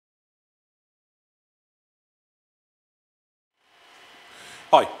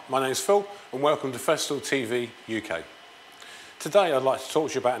Hi, my name is Phil and welcome to Festool TV UK. Today I'd like to talk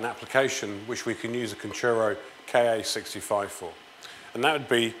to you about an application which we can use a Conturo KA65 for. And that would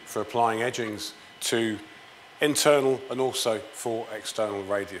be for applying edgings to internal and also for external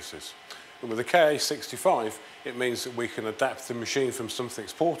radiuses. And with the KA65 it means that we can adapt the machine from something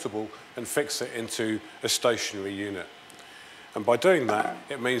that's portable and fix it into a stationary unit. And by doing that,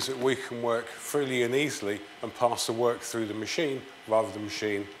 it means that we can work freely and easily and pass the work through the machine rather than the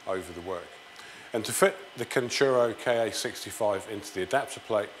machine over the work. And to fit the Conturo KA65 into the adapter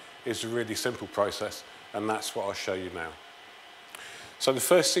plate is a really simple process, and that's what I'll show you now. So the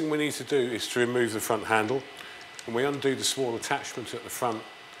first thing we need to do is to remove the front handle, and we undo the small attachment at the front,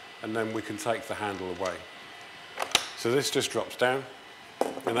 and then we can take the handle away. So this just drops down,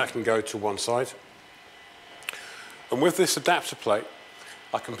 and that can go to one side. And with this adapter plate,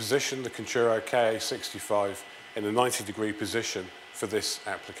 I can position the Conturo KA65 in a 90-degree position for this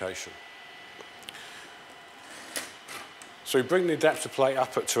application. So we bring the adapter plate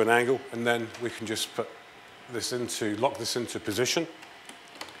up to an angle, and then we can just put this lock this into position.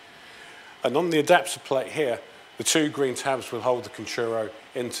 And on the adapter plate here, the two green tabs will hold the Conturo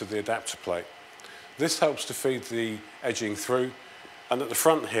into the adapter plate. This helps to feed the edging through, and at the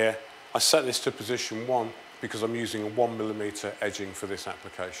front here, I set this to position 1 because I'm using a 1mm edging for this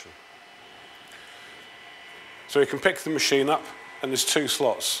application. So you can pick the machine up, and there's two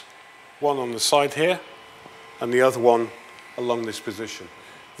slots, one on the side here and the other one along this position.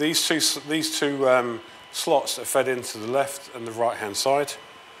 These two slots are fed into the left and the right hand side.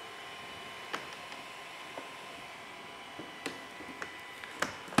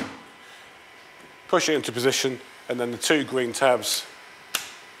 Push it into position, and then the two green tabs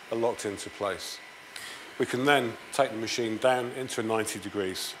are locked into place. We can then take the machine down into 90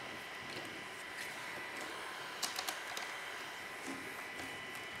 degrees.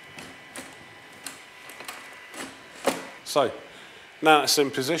 So now it's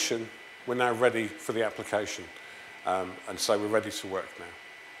in position, we're now ready for the application. And so we're ready to work now.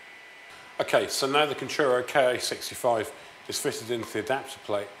 Okay, so now the Conturo KA65 is fitted into the adapter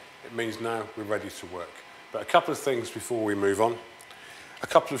plate. It means now we're ready to work. But a couple of things before we move on. A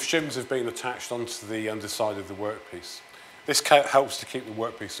couple of shims have been attached onto the underside of the workpiece. This helps to keep the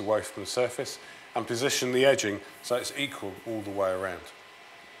workpiece away from the surface and position the edging so it's equal all the way around.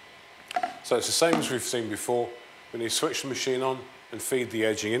 So it's the same as we've seen before. We need to switch the machine on and feed the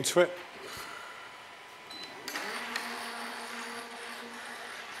edging into it.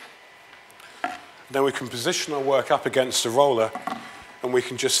 Then we can position our work up against the roller, and we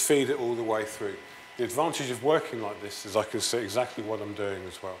can just feed it all the way through. The advantage of working like this is I can see exactly what I'm doing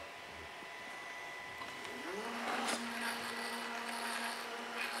as well.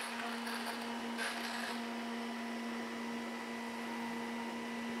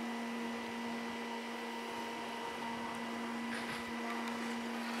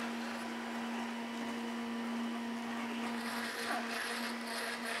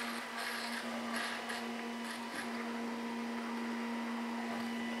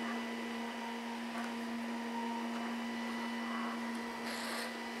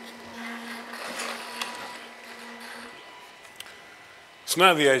 So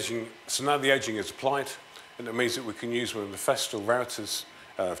now the edging is applied, and it means that we can use one of the Festool routers,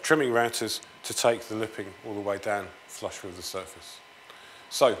 trimming routers, to take the lipping all the way down flush with the surface.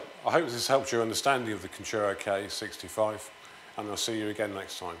 So I hope this has helped your understanding of the Conturo KA65, and I'll see you again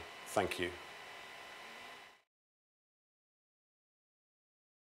next time. Thank you.